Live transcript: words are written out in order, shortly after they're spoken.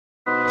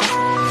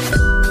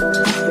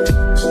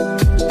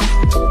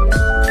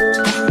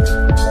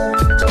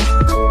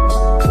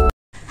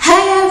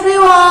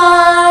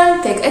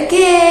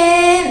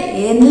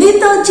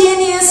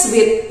Fingers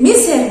with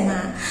Miss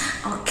Herma.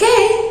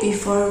 Okay,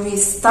 before we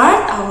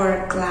start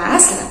our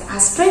class, let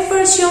us pray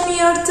first. Show me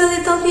your two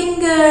little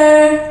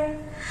finger.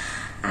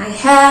 I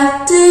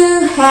have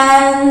two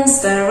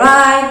hands, the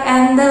right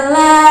and the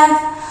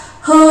left.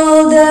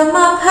 Hold them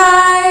up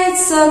high,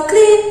 so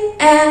clean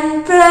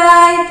and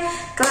bright.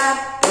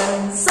 Clap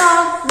them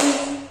softly,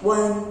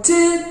 1,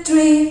 2,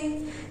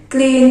 3.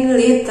 Clean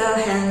little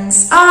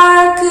hands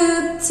are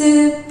good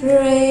to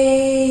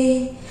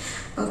pray.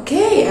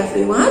 Okay,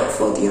 everyone,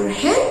 fold your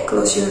hand,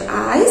 close your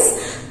eyes.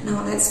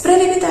 Now let's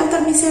pray with after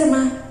Miss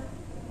Herma.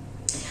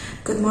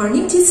 Good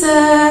morning,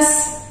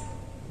 Jesus.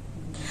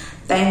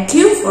 Thank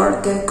you for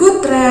the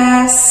good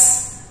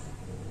rest.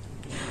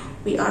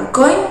 We are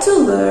going to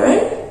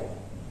learn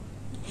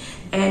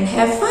and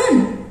have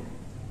fun.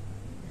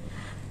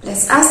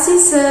 Bless us,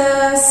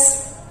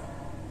 Jesus.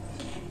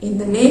 In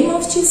the name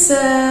of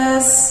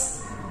Jesus.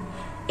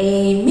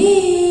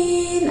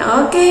 Amen.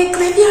 Okay,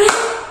 clap your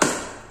hands.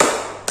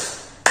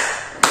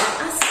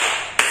 Let us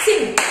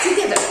sing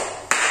together.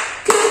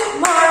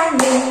 Good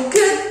morning,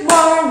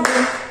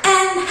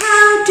 and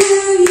how do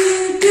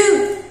you do?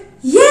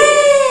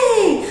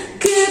 Yay!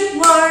 Good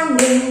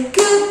morning,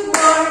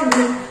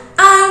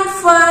 I'm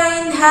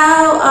fine,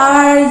 how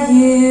are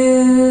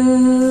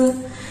you?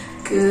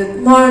 Good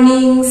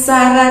morning,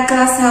 Sarah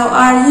class, how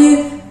are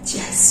you?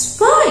 Just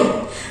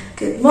fine.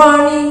 Good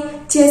morning,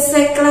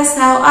 Jesse class,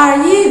 how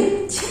are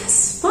you?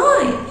 Just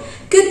fine.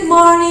 Good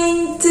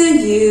morning to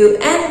you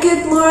and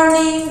good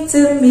morning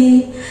to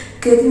me.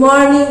 Good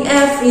morning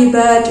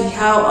everybody,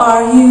 how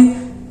are you?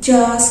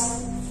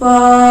 Just fine.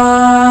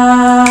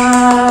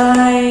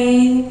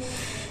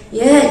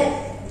 Yeah.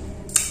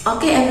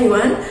 Okay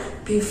everyone,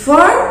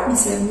 before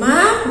Miss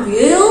Herma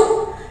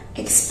will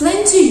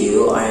explain to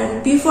you,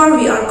 or before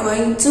we are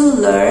going to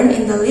learn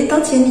in the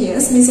little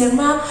genius, Miss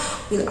Herma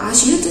will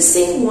ask you to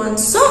sing one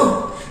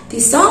song.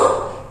 This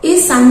song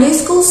is Sunday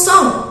school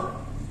song,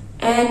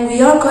 and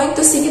we are going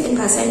to sing it in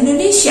bahasa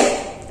Indonesia.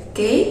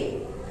 Okay?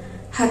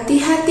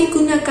 Hati-hati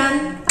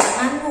gunakan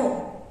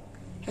tanganmu.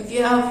 Have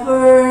you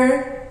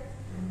ever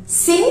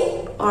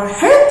sing or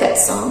heard that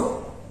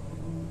song?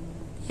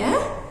 Yeah?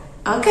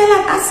 Okay,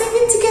 let us sing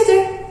it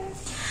together.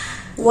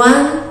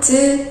 1,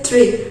 2,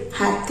 3.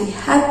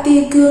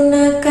 Hati-hati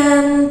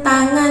gunakan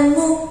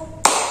tanganmu.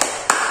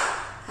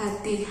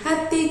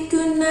 Hati-hati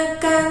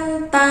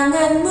gunakan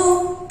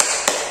tanganmu.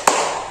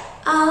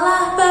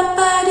 Allah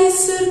Bapa di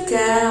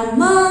surga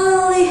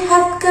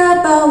melihat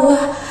ke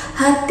bawah.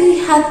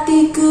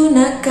 Hati-hati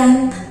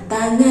gunakan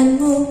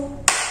tanganmu.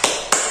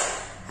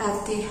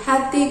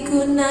 Hati-hati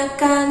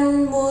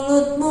gunakan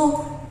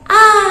mulutmu.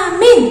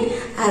 Amin.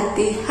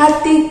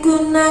 Hati-hati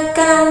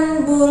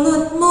gunakan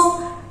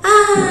mulutmu.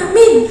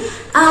 Amin.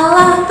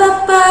 Allah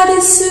Bapa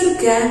di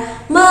surga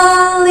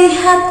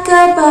melihat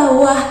ke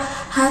bawah.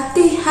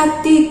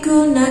 Hati-hati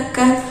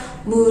gunakan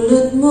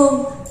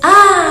mulutmu.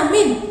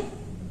 Amin.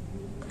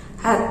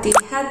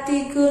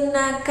 Hati-hati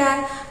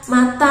gunakan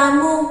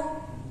matamu.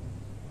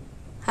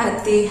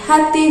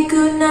 Hati-hati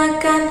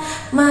gunakan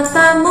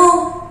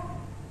matamu.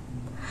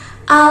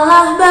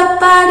 Allah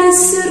Bapa di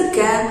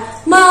surga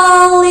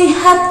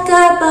melihat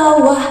ke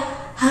bawah.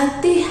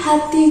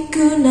 Hati-hati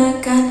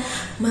gunakan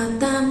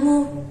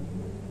matamu.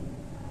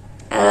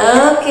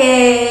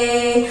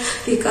 Okay,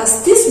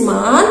 because this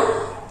month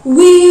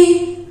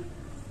we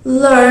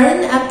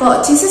learn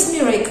about Jesus'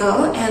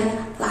 miracle, and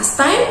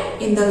last time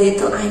in the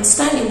little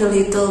Einstein, in the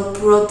little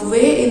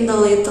Broadway, in the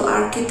little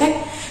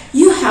architect,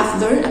 you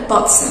have learned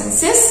about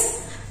senses,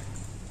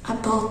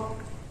 about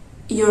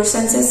your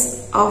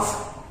senses of,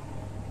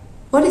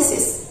 what is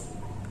this?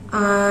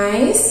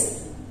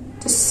 Eyes,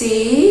 to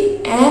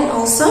see, and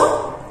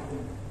also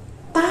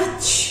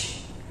touch.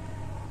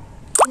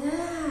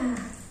 Yeah.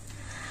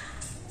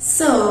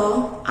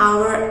 So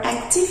our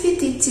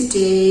activity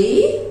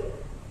today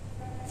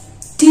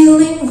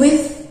dealing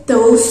with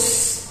those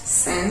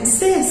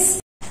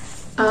senses.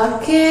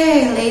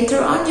 Okay,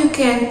 later on you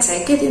can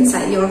take it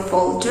inside your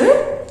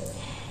folder.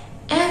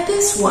 And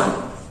this one,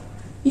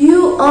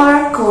 you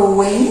are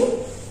going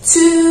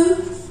to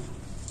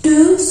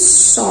do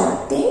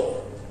sorting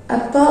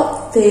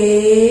about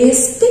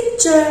these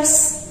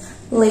pictures.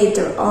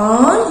 Later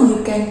on,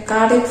 you can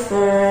cut it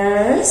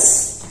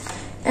first.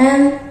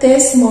 And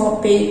this small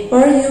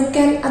paper you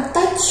can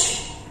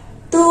attach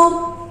to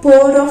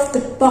both of the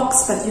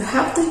box, but you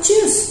have to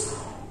choose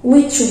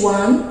which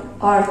one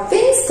are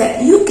things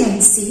that you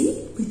can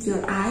see with your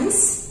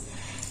eyes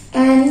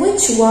and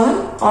which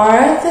one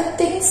are the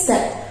things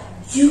that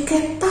you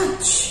can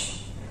touch.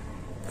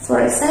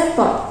 For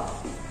example,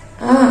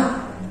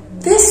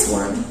 this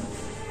one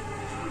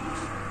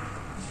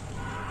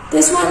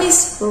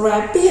is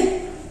rabbit.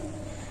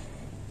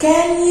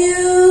 Can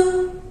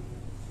you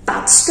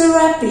touch the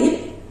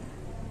rabbit?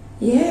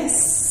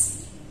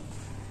 Yes.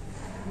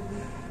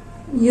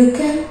 You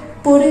can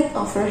put it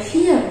over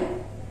here.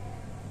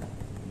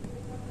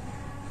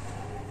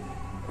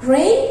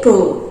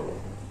 Rainbow.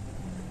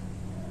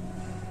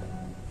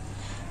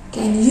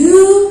 Can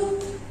you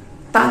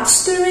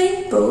touch the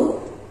rainbow?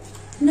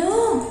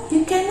 No,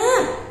 you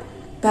cannot.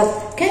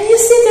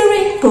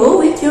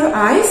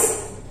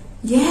 eyes?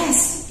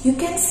 Yes, you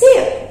can see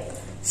it.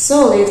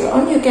 So later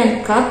on you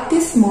can cut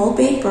this small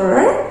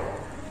paper.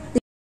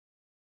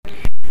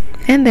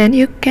 And then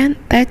you can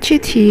attach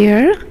it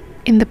here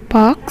in the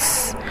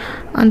box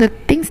on the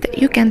things that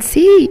you can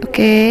see,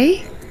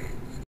 okay?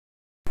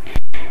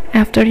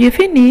 After you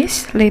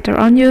finish, later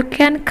on you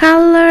can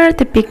color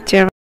the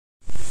picture.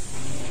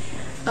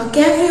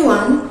 Okay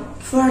everyone,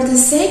 for the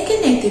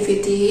second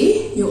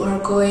activity, you are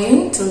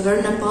going to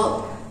learn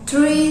about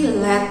 3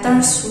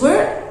 letters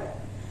word.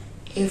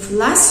 If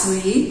last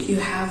week you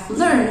have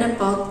learned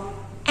about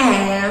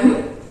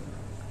M,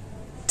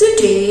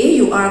 today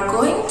you are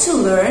going to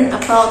learn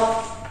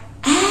about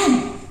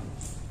N.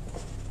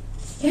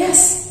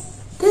 Yes,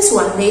 this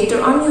one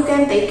later on you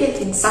can take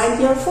it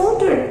inside your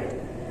folder.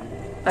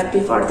 But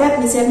before that,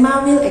 Miss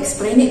Emma will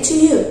explain it to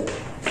you.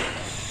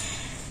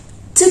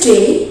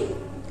 Today,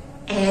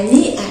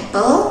 Annie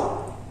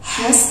Apple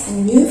has a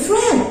new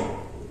friend.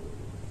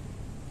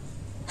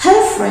 Her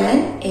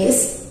friend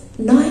is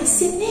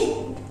Noisy Nick.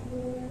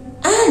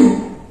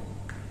 And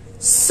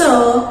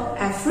so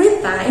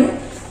every time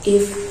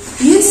if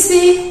you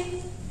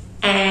see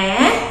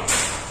A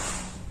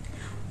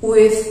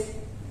with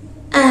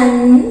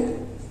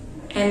N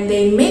and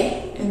they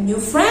make a new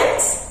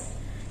friends,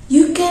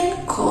 you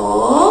can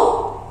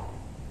call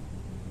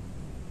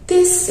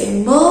these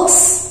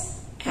symbols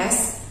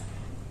as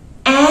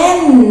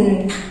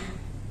N.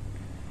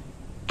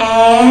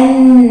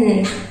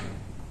 N.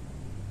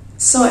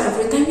 So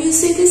every time you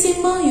see this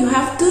symbol, you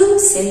have to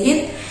say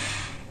it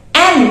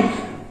N.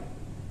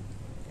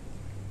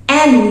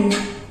 N.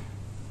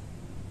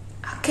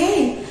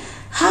 Okay,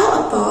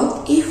 how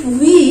about if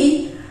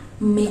we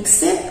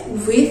mix it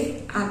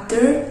with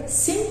other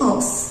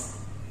symbols?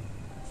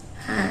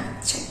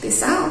 Check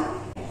this out.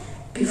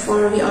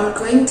 Before we are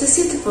going to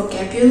see the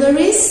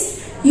vocabularies,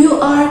 you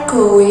are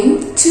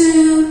going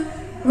to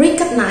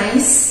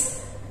recognize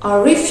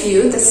or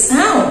review the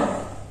sound.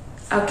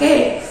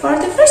 Okay, for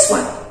the first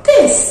one,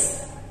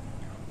 this.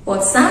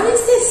 What sound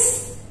is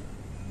this?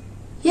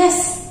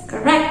 Yes,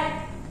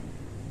 correct.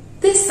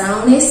 This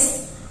sound is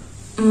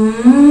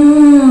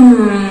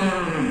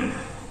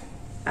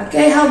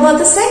Okay, how about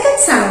the second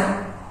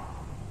sound?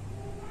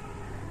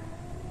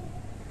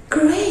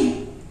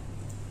 Great.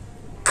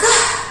 Ka,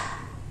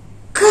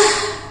 ka,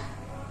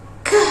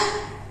 ka.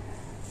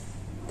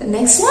 The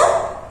next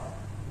one?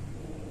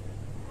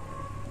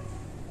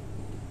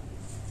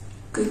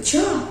 Good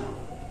job.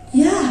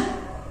 Yeah,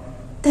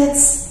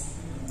 that's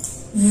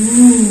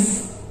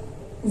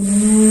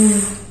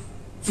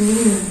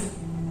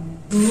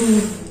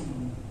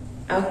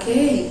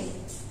Okay.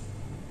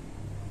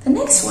 The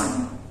next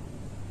one.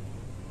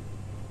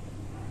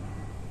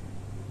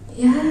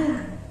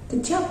 Yeah,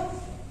 good job.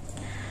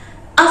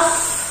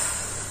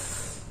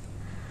 Uff.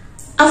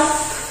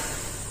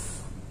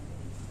 Uff.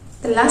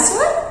 The last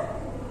one?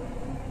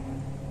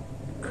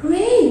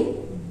 Great.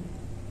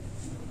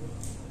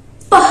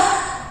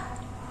 Bah.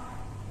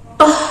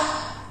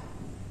 Bah.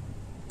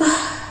 Bah.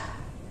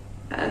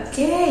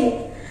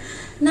 Okay.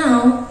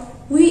 Now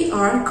we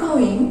are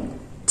going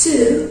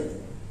to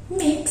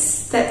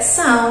mix that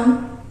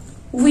sound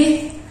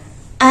with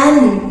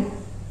N.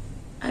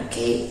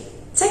 Okay,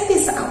 check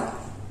this out.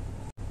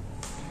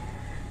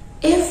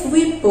 If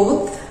we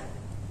put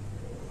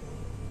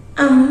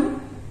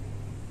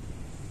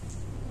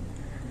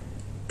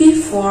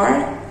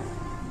before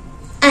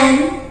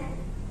N,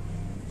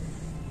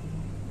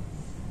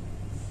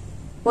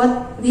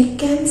 what we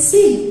can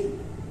see,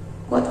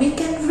 what we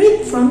can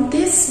read from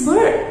this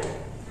word.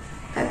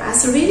 Let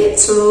us read it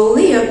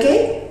slowly,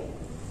 okay?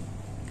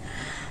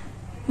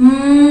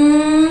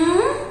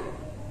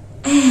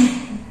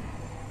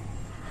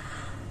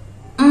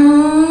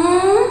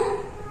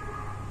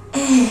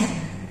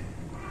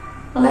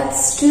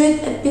 Let's do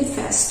it a bit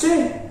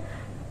faster.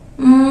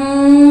 Man.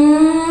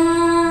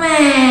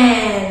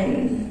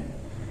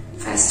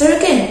 Faster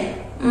again.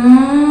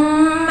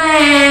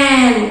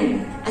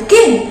 Man.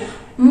 Again.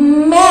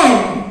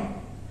 Man.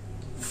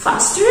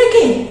 Faster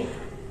again.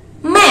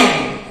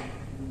 Man.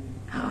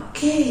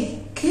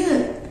 Okay,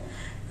 good.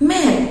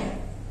 Man.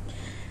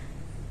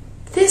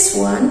 This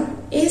one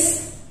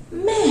is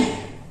man.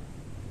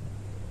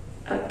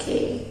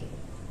 Okay,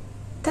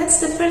 that's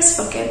the first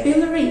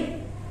vocabulary.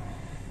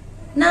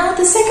 Now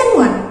the second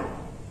one.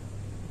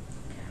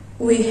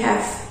 We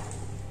have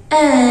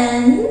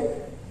and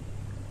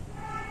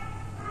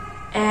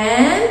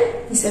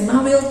Miss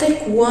Emma will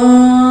take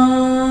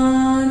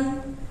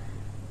one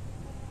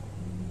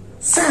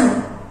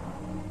sound.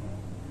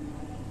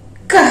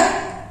 K.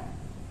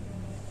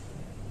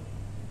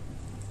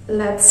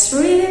 Let's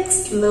read it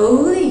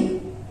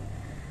slowly.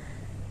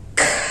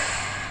 K.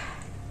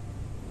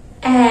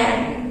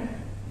 And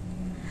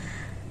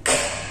K.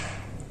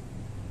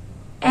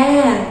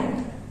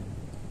 And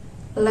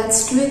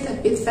let's do it a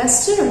bit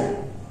faster.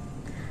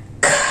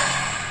 K.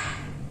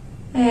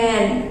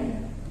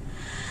 And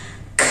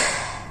K.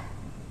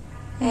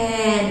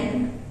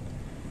 And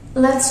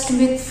let's do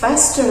it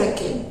faster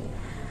again.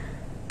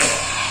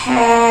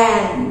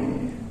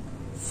 Can.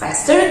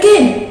 Faster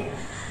again.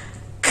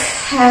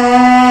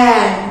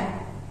 can.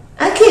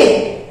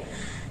 Again,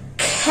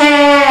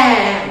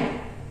 can.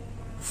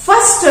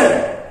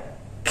 Faster,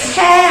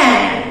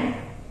 can.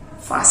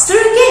 Faster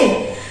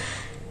again,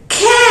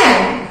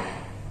 can.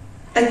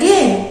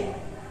 Again,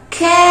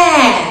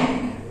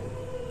 can.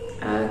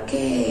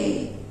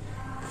 Okay,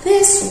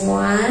 this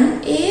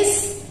one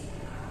is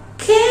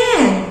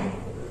can.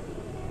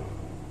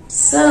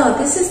 So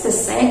this is the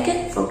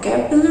second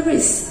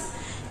vocabularies.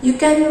 You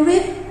can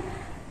read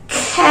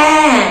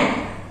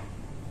can.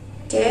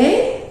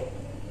 Okay?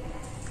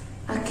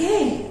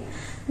 Okay.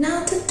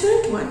 Now the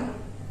third one.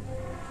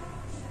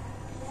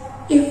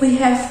 If we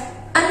have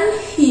an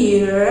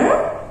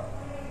here,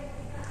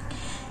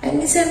 and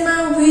Miss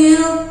Emma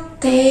will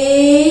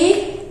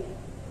take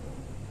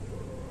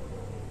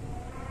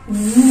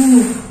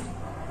V.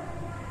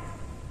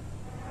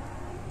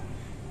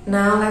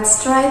 Now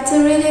let's try to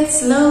read it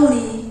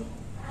slowly.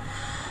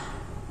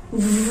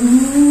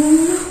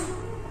 V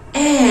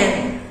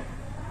and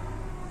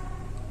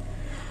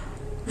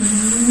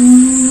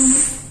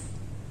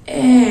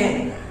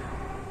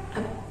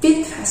a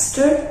bit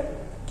faster.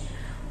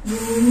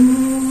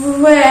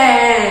 When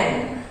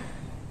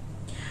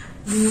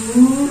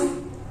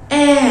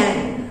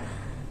and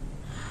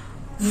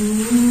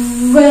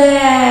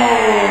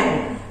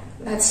when.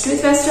 Let's do it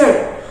faster.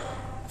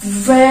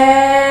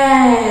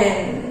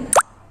 When.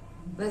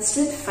 Let's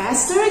do it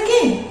faster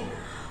again.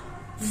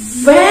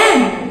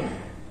 When.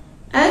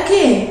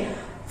 Again.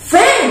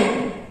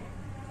 When.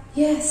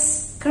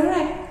 Yes,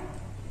 correct.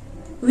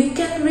 We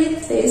can read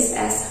this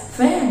as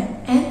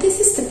when, and this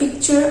is the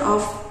picture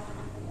of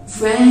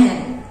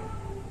when.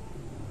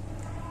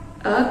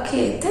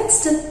 Okay,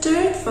 that's the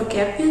third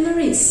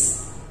vocabularies.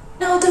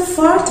 Now the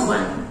fourth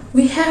one.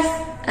 We have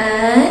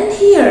and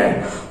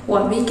here.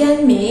 What we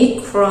can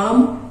make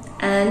from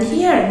and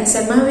here. Miss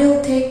Emma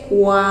will take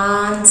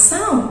one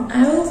sound.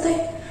 I will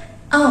take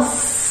of.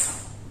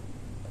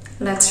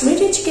 Let's read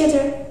it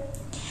together.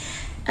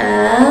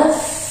 Of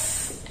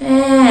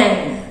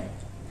and.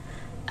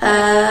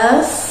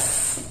 Of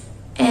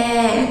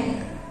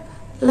and.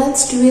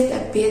 Let's do it a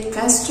bit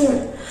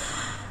faster.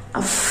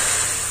 A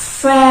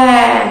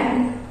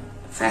fan.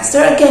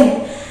 Faster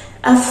again.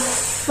 A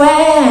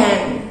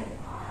fan.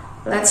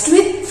 Let's do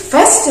it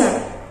faster.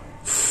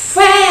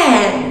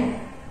 Fan.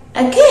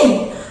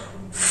 Again.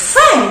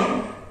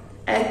 Fan.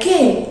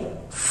 Again.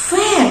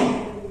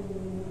 Fan.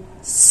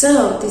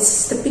 So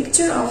this is the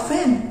picture of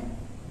fan.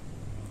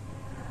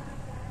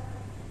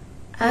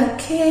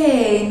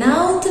 Okay,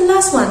 now the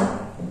last one.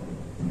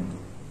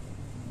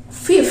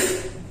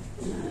 Fifth.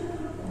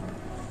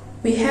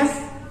 We have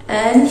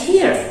and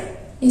here.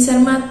 Miss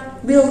Emma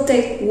will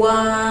take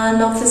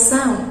one of the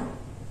sound.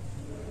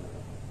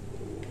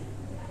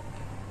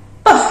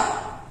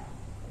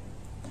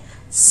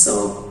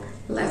 So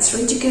let's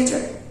read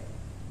together.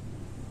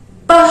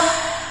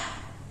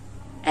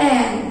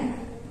 And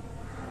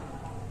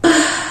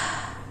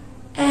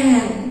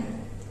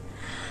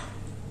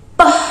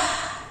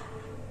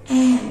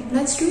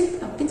let's do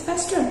it a bit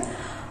faster.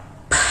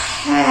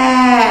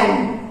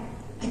 Pan.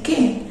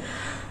 Again.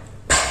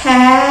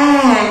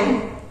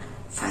 Pan.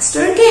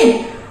 Faster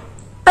again.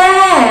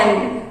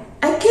 Pan.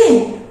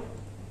 Again.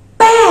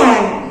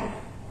 Pan.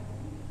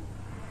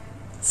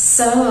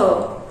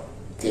 So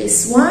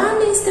this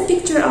one is the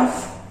picture of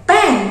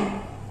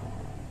pen.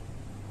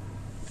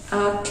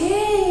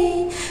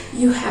 Okay,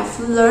 you have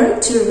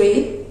learned to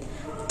read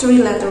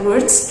 3-letter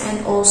words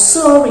and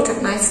also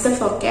recognize the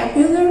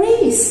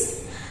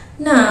vocabularies.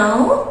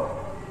 Now,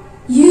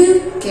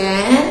 you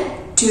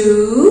can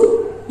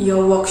do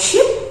your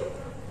worksheet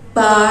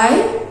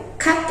by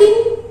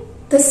cutting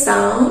the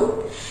sound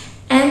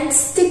and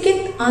stick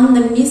it on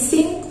the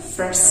missing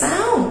first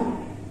sound.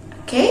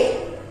 Okay?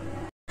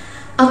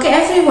 Okay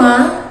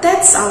everyone,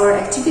 that's our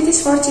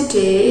activities for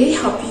today.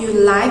 Hope you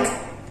like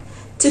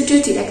to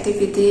do the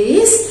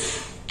activities.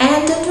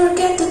 And don't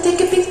forget to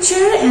take a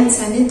picture and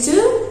send it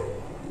to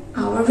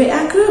our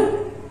VA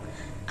group.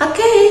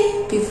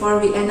 Okay, before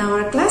we end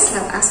our class,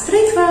 let us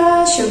pray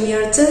first. Show me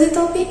your 2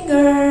 little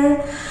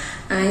finger.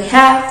 I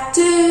have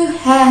 2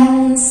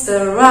 hands,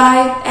 the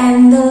right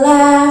and the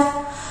left.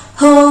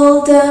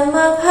 Hold them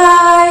up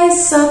high,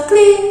 so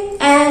clean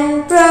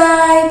and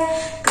bright.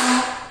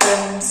 Clap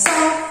them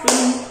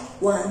softly,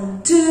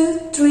 1, 2,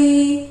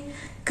 3.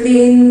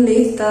 Clean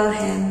little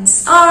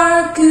hands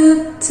are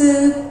good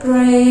to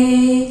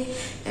pray.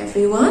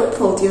 Everyone,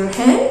 fold your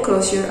hand,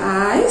 close your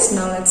eyes.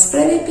 Now let's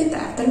pray repeat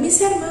after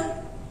Miss Emma.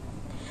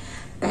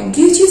 Thank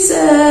you,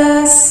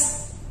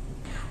 Jesus,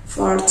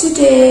 for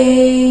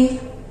today.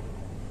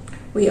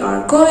 We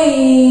are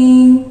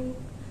going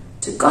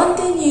to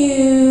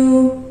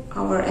continue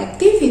our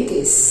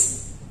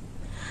activities.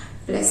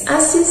 Bless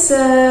us,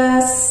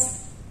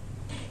 Jesus.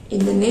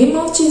 In the name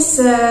of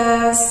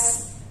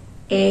Jesus,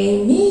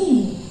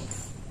 amen.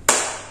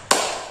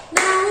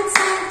 Now it's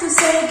time to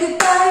say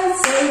goodbye,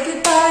 say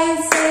goodbye,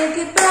 say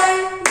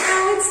goodbye.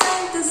 Now it's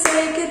time to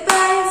say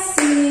goodbye,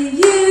 see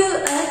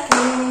you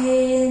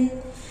again.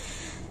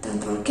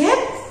 Don't forget,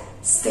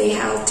 stay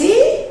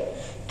healthy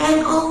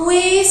and always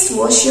always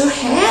wash your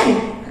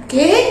hand.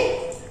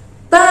 Okay?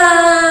 Bye.